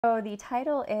So the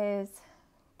title is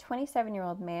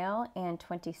 27-year-old male and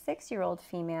 26-year-old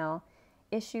female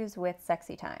issues with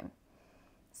sexy time.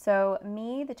 So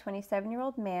me, the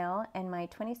 27-year-old male, and my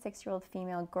 26-year-old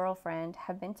female girlfriend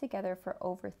have been together for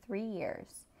over 3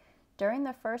 years. During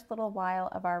the first little while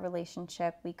of our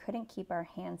relationship, we couldn't keep our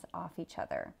hands off each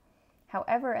other.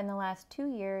 However, in the last 2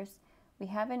 years, we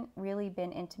haven't really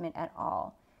been intimate at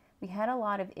all. We had a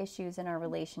lot of issues in our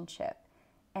relationship,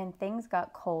 and things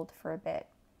got cold for a bit.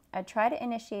 I'd try to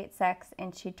initiate sex,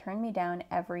 and she'd turn me down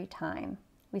every time.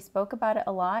 We spoke about it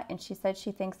a lot, and she said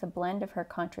she thinks a blend of her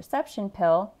contraception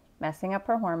pill, messing up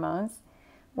her hormones,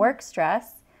 work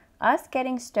stress, us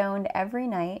getting stoned every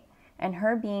night, and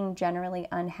her being generally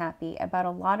unhappy about a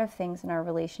lot of things in our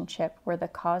relationship were the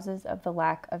causes of the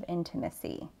lack of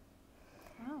intimacy.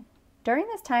 Wow. During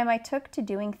this time, I took to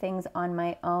doing things on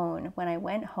my own when I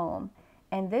went home,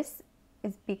 and this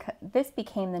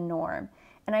became the norm.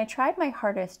 And I tried my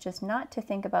hardest just not to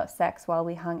think about sex while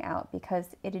we hung out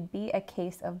because it'd be a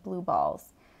case of blue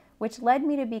balls, which led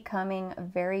me to becoming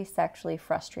very sexually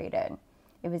frustrated.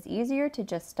 It was easier to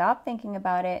just stop thinking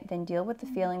about it than deal with the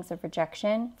feelings of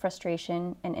rejection,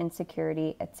 frustration, and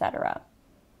insecurity, etc.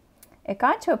 It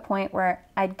got to a point where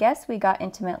I'd guess we got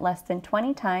intimate less than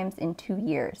 20 times in 2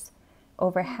 years,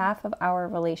 over half of our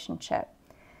relationship.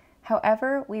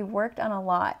 However, we worked on a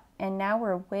lot, and now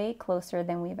we're way closer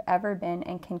than we've ever been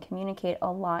and can communicate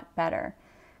a lot better.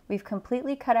 We've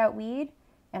completely cut out weed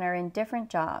and are in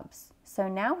different jobs. So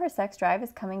now her sex drive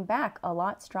is coming back a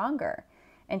lot stronger,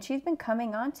 and she's been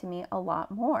coming on to me a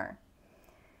lot more.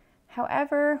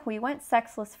 However, we went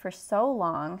sexless for so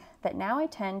long that now I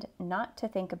tend not to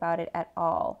think about it at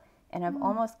all, and I've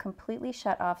almost completely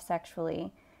shut off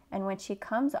sexually. And when she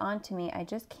comes on to me, I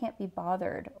just can't be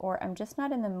bothered, or I'm just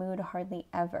not in the mood hardly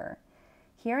ever.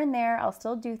 Here and there, I'll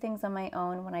still do things on my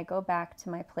own when I go back to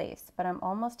my place, but I'm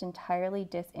almost entirely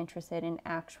disinterested in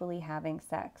actually having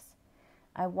sex.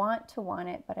 I want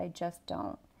it, but I just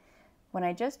don't. When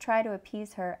I just try to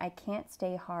appease her, I can't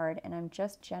stay hard, and I'm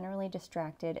just generally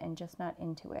distracted and just not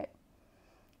into it,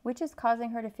 which is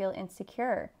causing her to feel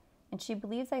insecure, and she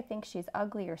believes I think she's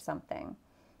ugly or something.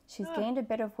 She's gained a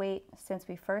bit of weight since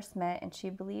we first met, and she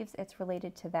believes it's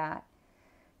related to that,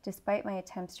 despite my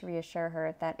attempts to reassure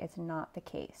her that it's not the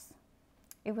case.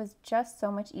 It was just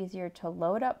so much easier to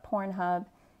load up Pornhub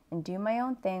and do my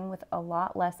own thing with a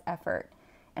lot less effort,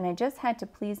 and I just had to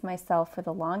please myself for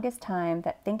the longest time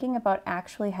that thinking about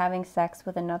actually having sex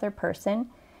with another person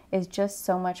is just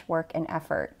so much work and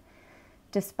effort.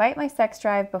 Despite my sex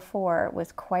drive before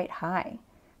was quite high,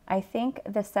 I think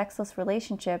the sexless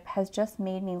relationship has just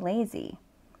made me lazy.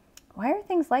 Why are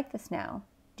things like this now?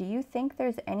 Do you think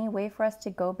there's any way for us to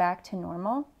go back to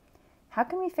normal? How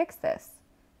can we fix this?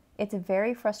 It's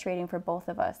very frustrating for both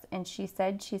of us, and she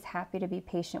said she's happy to be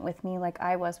patient with me like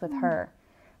I was with her,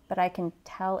 but I can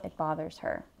tell it bothers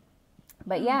her.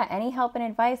 But yeah, any help and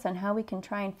advice on how we can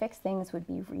try and fix things would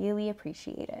be really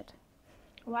appreciated.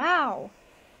 Wow.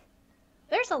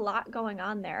 There's a lot going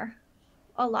on there.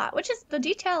 A lot, which is the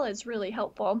detail is really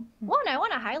helpful. One, I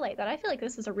want to highlight that I feel like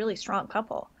this is a really strong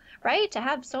couple, right? To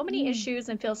have so many issues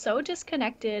and feel so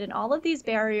disconnected and all of these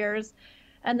barriers,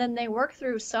 and then they work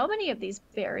through so many of these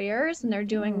barriers and they're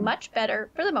doing much better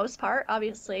for the most part,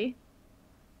 obviously,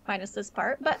 minus this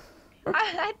part. But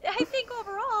I think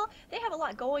overall they have a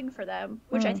lot going for them,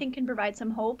 which I think can provide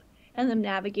some hope in them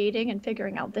navigating and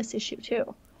figuring out this issue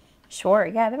too. Sure,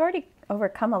 yeah, they've already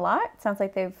overcome a lot. Sounds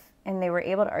like they were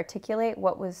able to articulate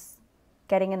what was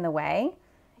getting in the way.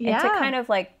 Yeah. And to kind of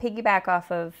like piggyback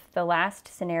off of the last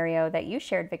scenario that you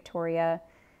shared, Victoria,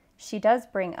 she does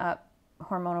bring up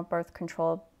hormonal birth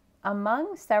control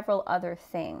among several other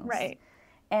things. Right.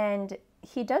 And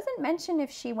he doesn't mention if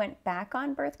she went back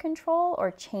on birth control or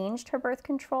changed her birth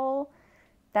control.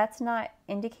 That's not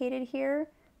indicated here.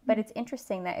 But it's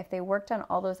interesting that if they worked on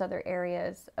all those other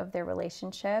areas of their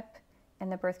relationship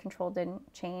and the birth control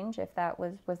didn't change, if that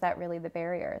was that really the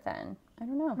barrier then? I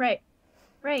don't know. Right.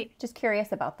 Right. Just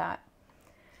curious about that.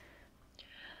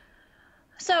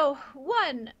 So,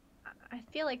 one, I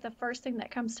feel like the first thing that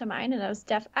comes to mind, and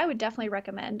I would definitely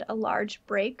recommend a large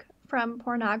break from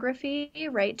pornography,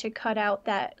 right, to cut out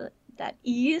that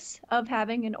ease of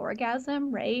having an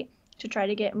orgasm, right, to try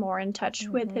to get more in touch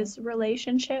with his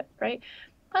relationship, right?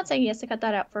 I'm not saying he has to cut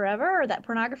that out forever or that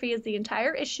pornography is the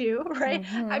entire issue, right?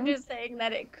 I'm just saying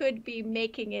that it could be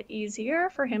making it easier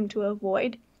for him to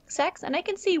avoid sex. And I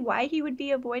can see why he would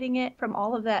be avoiding it from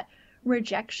all of that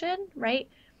rejection, right?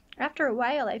 After a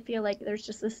while, I feel like there's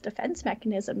just this defense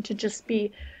mechanism to just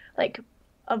be like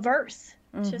averse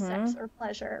to sex or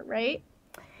pleasure, right?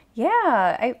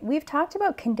 Yeah, we've talked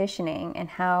about conditioning and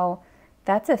how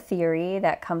that's a theory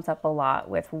that comes up a lot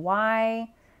with why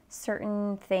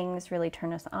certain things really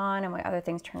turn us on and why other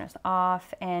things turn us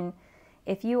off. And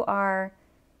if your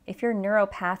neural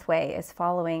pathway is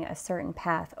following a certain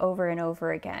path over and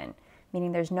over again,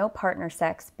 meaning there's no partner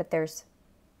sex, but there's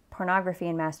pornography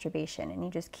and masturbation, and you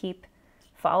just keep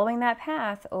following that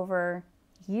path over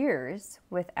years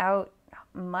without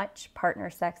much partner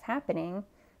sex happening,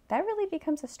 that really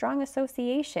becomes a strong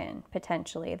association,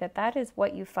 potentially, that is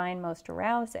what you find most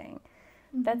arousing.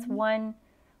 Mm-hmm. That's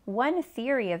one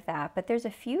theory of that, but there's a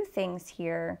few things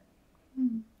here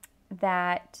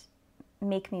that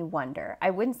make me wonder. I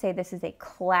wouldn't say this is a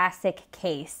classic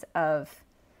case of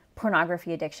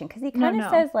pornography addiction, because he kind of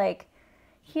says, like,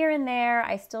 here and there,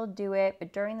 I still do it,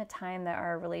 but during the time that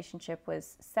our relationship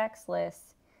was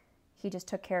sexless, he just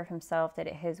took care of himself, did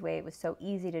it his way. It was so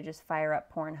easy to just fire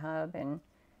up Pornhub and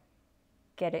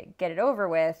get it over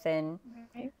with. And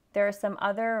there are some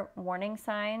other warning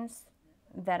signs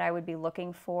that I would be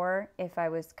looking for if I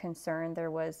was concerned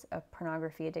there was a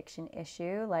pornography addiction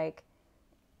issue, like,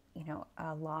 you know,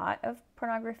 a lot of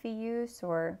pornography use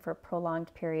or for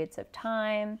prolonged periods of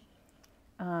time,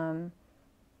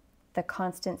 the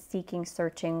constant seeking,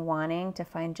 searching, wanting to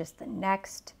find just the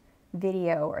next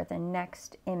video or the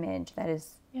next image that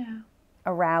is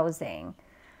arousing.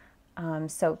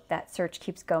 So that search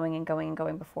keeps going and going and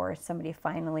going before somebody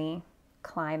finally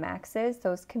climaxes.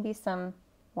 Those can be some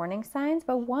warning signs,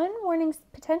 but one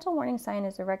potential warning sign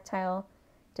is erectile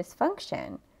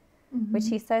dysfunction, which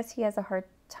he says he has a hard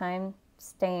time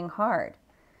staying hard.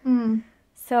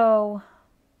 So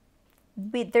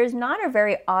there's not a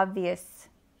very obvious,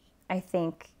 I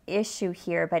think, issue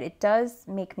here, but it does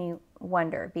make me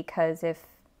wonder, because if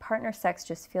partner sex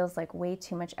just feels like way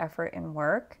too much effort and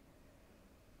work,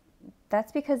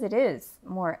 that's because it is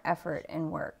more effort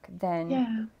and work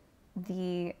than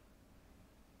the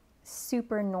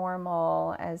super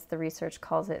normal, as the research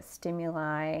calls it,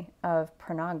 stimuli of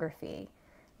pornography,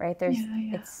 right?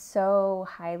 It's so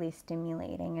highly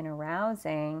stimulating and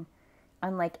arousing,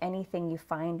 unlike anything you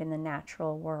find in the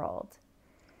natural world.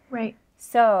 Right.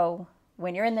 So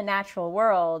when you're in the natural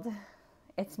world,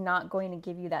 it's not going to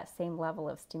give you that same level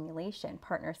of stimulation.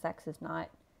 Partner sex is not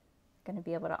going to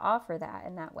be able to offer that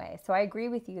in that way. So I agree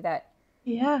with you that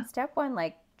step one,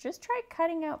 like, just try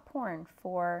cutting out porn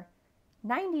for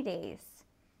 90 days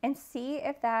and see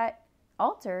if that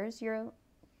alters your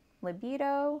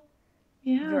libido,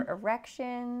 your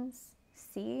erections.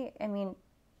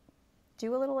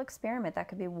 Do a little experiment. That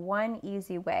could be one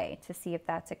easy way to see if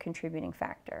that's a contributing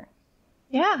factor.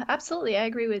 Yeah, absolutely. I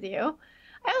agree with you.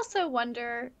 I also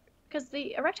wonder, because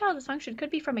the erectile dysfunction could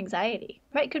be from anxiety,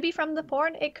 right? It could be from the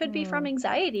porn. It could be from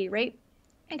anxiety, right?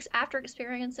 After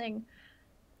experiencing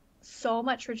so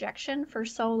much rejection for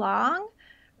so long,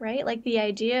 right? Like the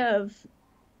idea of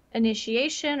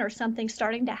initiation or something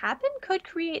starting to happen could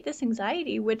create this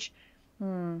anxiety, which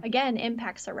again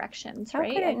impacts erections, right?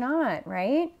 How could it not,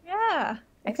 right? Yeah,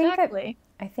 exactly.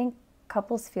 I think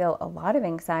couples feel a lot of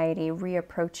anxiety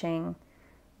reapproaching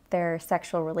their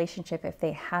sexual relationship if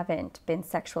they haven't been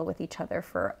sexual with each other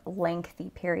for lengthy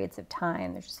periods of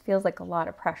time. There just feels like a lot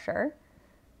of pressure.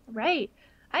 Right.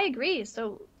 I agree.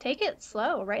 So take it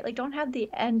slow, right? Like, don't have the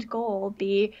end goal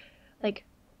be like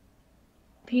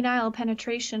penile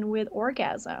penetration with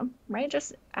orgasm, right?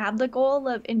 Just have the goal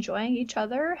of enjoying each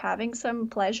other, having some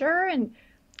pleasure, and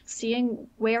seeing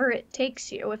where it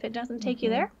takes you. If it doesn't take you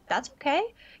there, that's okay.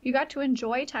 You got to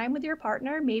enjoy time with your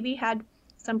partner, maybe had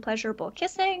some pleasurable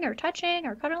kissing or touching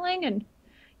or cuddling, and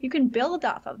you can build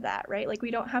off of that, right? Like,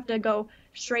 we don't have to go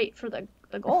straight for the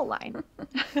goal line.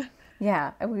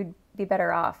 Yeah, we'd be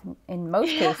better off in most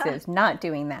cases not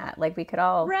doing that. Like, we could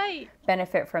all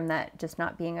benefit from that, just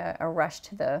not being a rush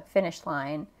to the finish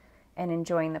line and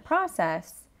enjoying the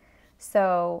process.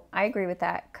 So I agree with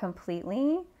that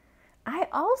completely. I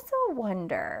also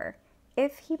wonder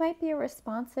if he might be a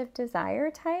responsive desire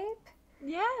type.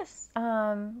 Yes.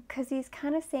 Because he's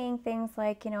kind of saying things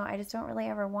like, I just don't really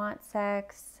ever want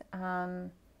sex.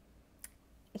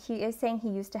 He is saying he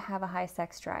used to have a high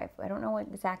sex drive. I don't know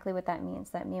exactly what that means.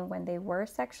 Does that mean when they were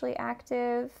sexually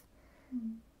active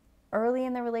early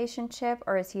in the relationship,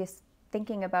 or is he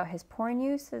thinking about his porn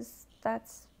use?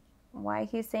 That's why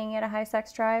he's saying he had a high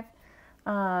sex drive?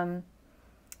 But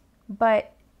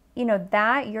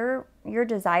that your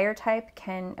desire type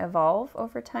can evolve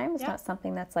over time. It's not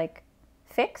something that's like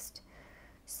fixed.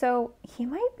 So he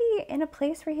might be in a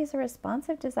place where he's a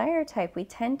responsive desire type. We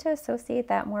tend to associate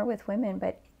that more with women,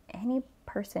 but any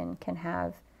person can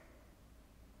have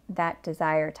that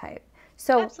desire type.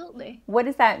 So absolutely. What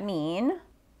does that mean?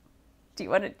 Do you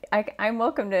want to, I'm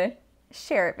welcome to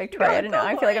Share it, Victoria. I don't know.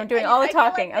 I feel like I'm doing I, all the I feel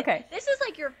talking. like okay. this is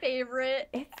like your favorite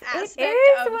It aspect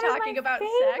is of one talking of my about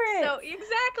sex. So favorites.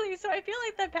 exactly. So I feel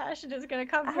like the passion is going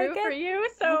to come I through for get you. I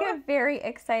So get very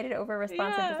excited over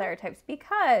responsive yeah. desire types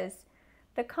because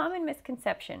the common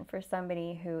misconception for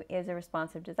somebody who is a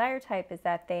responsive desire type is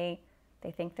that they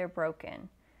think they're broken.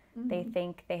 They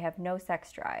think they have no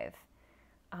sex drive.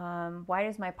 Why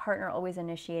does my partner always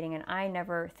initiating and I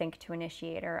never think to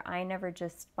initiate, or I never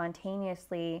just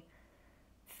spontaneously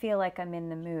feel like I'm in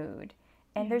the mood?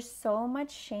 And there's so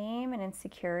much shame and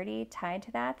insecurity tied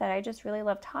to that I just really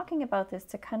love talking about this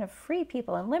to kind of free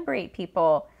people and liberate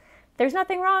people. There's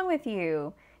nothing wrong with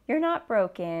you. You're not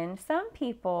broken. Some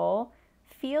people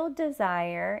feel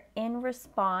desire in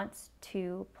response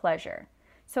to pleasure.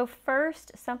 So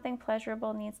first, something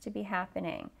pleasurable needs to be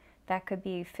happening. That could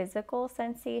be physical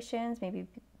sensations, maybe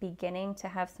beginning to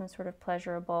have some sort of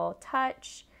pleasurable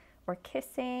touch or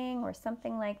kissing or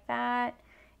something like that.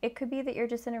 It could be that you're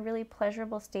just in a really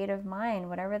pleasurable state of mind,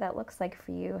 whatever that looks like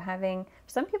for you.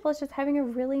 Some people, it's just having a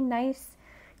really nice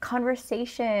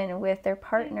conversation with their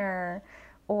partner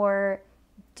or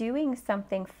doing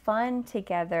something fun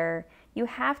together. You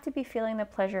have to be feeling the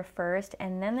pleasure first,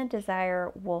 and then the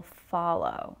desire will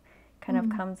follow, kind of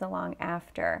comes along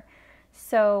after.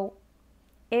 So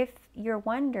if you're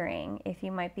wondering if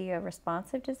you might be a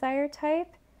responsive desire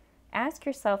type, ask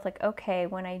yourself, like, okay,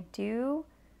 when I do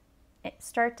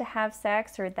start to have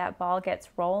sex or that ball gets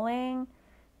rolling,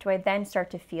 do I then start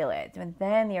to feel it? And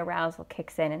then the arousal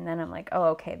kicks in, and then I'm like, oh,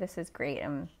 okay, this is great.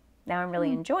 Now I'm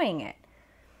really enjoying it.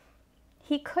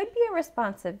 He could be a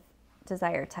responsive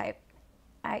desire type.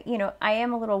 I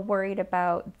am a little worried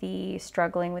about the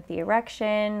struggling with the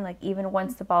erection. Like, even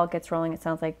once the ball gets rolling, it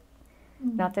sounds like,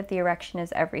 not that the erection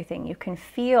is everything. You can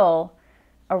feel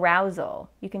arousal.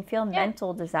 You can feel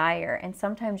mental desire. And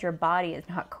sometimes your body is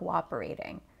not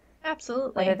cooperating.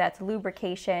 Absolutely. Whether that's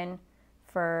lubrication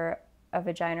for a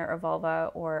vagina or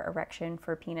vulva or erection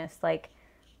for penis. Like,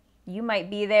 you might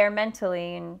be there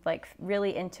mentally and like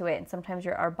really into it. And sometimes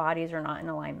our bodies are not in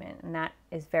alignment. And that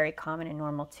is very common and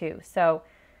normal too. So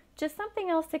just something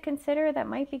else to consider that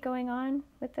might be going on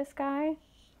with this guy.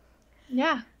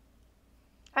 Yeah.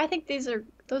 I think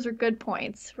those are good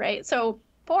points, right? So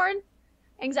porn,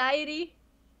 anxiety,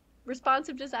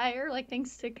 responsive desire, like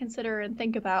things to consider and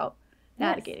think about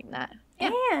navigating that.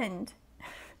 Yeah. And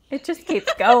it just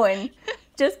keeps going.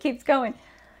 Just keeps going.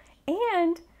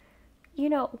 And,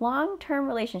 long-term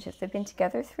relationships, they've been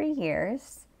together 3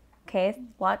 years. Okay,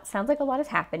 sounds like a lot has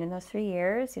happened in those 3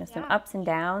 years, some ups and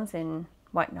downs and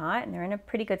whatnot, and they're in a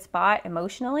pretty good spot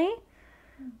emotionally.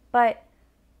 But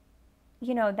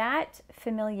that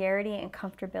familiarity and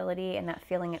comfortability and that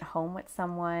feeling at home with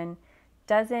someone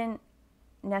doesn't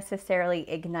necessarily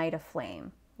ignite a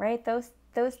flame, right? Those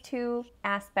two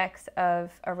aspects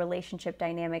of a relationship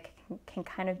dynamic can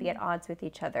kind of be at odds with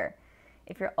each other.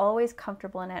 If you're always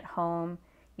comfortable and at home,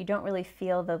 you don't really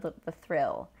feel the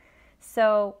thrill.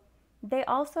 So they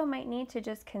also might need to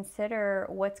just consider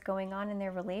what's going on in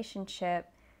their relationship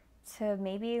to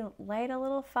maybe light a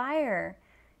little fire.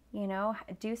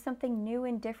 Do something new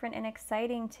and different and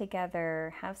exciting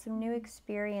together. Have some new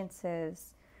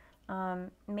experiences.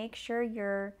 Make sure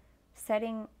you're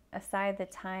setting aside the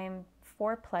time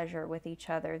for pleasure with each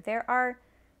other. There are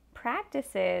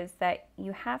practices that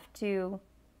you have to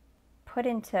put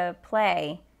into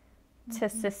play to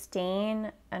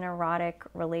sustain an erotic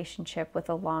relationship with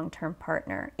a long-term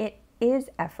partner. It is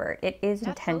effort. It is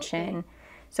intention.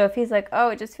 So if he's like, oh,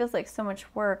 it just feels like so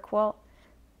much work, well,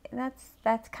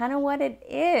 that's kind of what it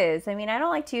is. I mean, I don't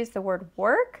like to use the word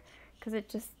work because it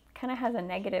just kind of has a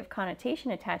negative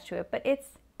connotation attached to it, but it's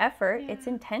effort, it's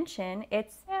intention,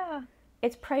 it's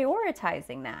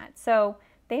prioritizing that. So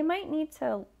they might need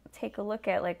to take a look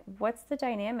at, like, what's the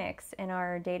dynamics in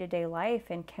our day-to-day life,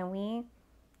 and can we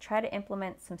try to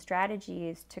implement some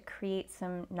strategies to create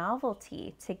some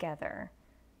novelty together?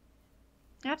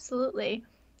 Absolutely.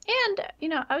 And,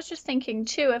 I was just thinking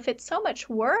too, if it's so much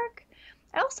work,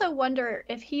 I also wonder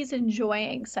if he's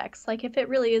enjoying sex, like if it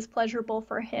really is pleasurable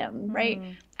for him, right?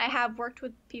 I have worked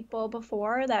with people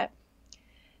before that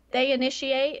they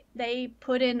initiate, they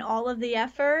put in all of the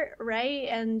effort, right?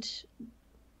 And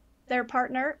their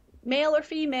partner, male or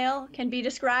female, can be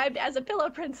described as a pillow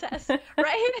princess,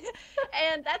 right?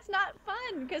 And that's not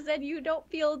fun because then you don't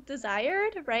feel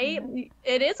desired, right?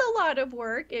 It is a lot of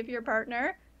work if your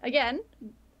partner, again,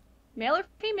 male or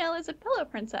female, is a pillow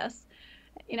princess.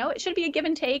 It should be a give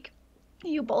and take.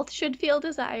 You both should feel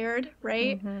desired,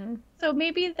 right? So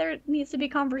maybe there needs to be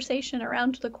conversation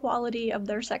around the quality of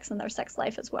their sex and their sex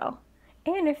life as well.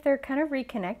 And if they're kind of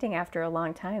reconnecting after a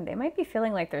long time, they might be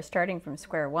feeling like they're starting from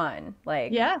square one.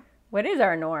 Like, Yeah, what is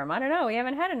our norm? I don't know. We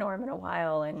haven't had a norm in a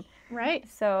while. And right.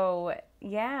 so,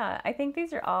 yeah, I think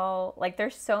these are all like,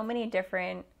 there's so many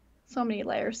different So many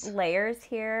layers. layers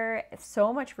here,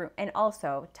 so much room, and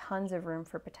also tons of room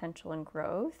for potential and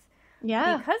growth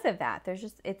Yeah. because of that. There's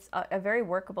just, it's a very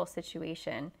workable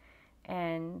situation.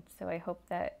 And so I hope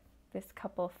that this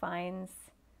couple finds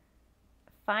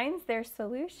their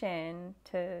solution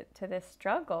to this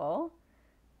struggle.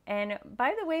 And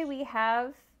by the way, we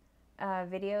have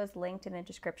videos linked in the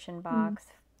description Mm. box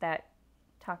that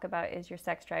talk about, is your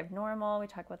sex drive normal? We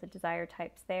talk about the desire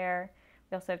types there.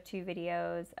 We also have 2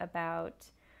 videos about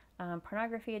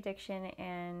pornography addiction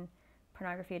and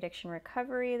pornography addiction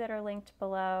recovery that are linked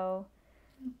below.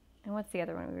 And what's the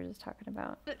other one we were just talking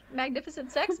about?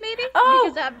 Magnificent sex, maybe?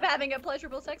 Oh, Because I'm having a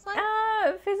pleasurable sex life?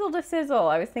 fizzle to sizzle.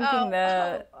 I was thinking Oh,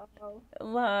 the oh,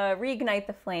 oh. reignite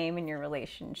the flame in your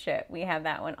relationship. We have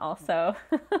that one also.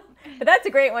 But that's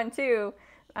a great one too.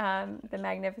 The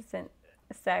magnificent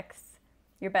sex,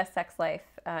 your best sex life.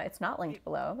 It's not linked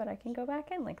below, but I can go back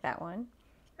and link that one.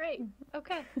 Great.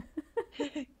 Okay.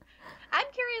 I'm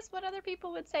curious what other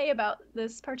people would say about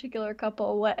this particular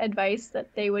couple, what advice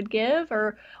that they would give,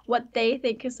 or what they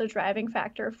think is the driving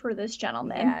factor for this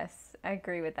gentleman. Yes, I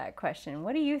agree with that question.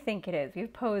 What do you think it is?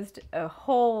 We've posed a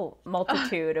whole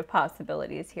multitude of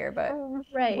possibilities here, but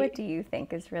Right. what do you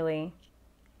think is really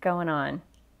going on?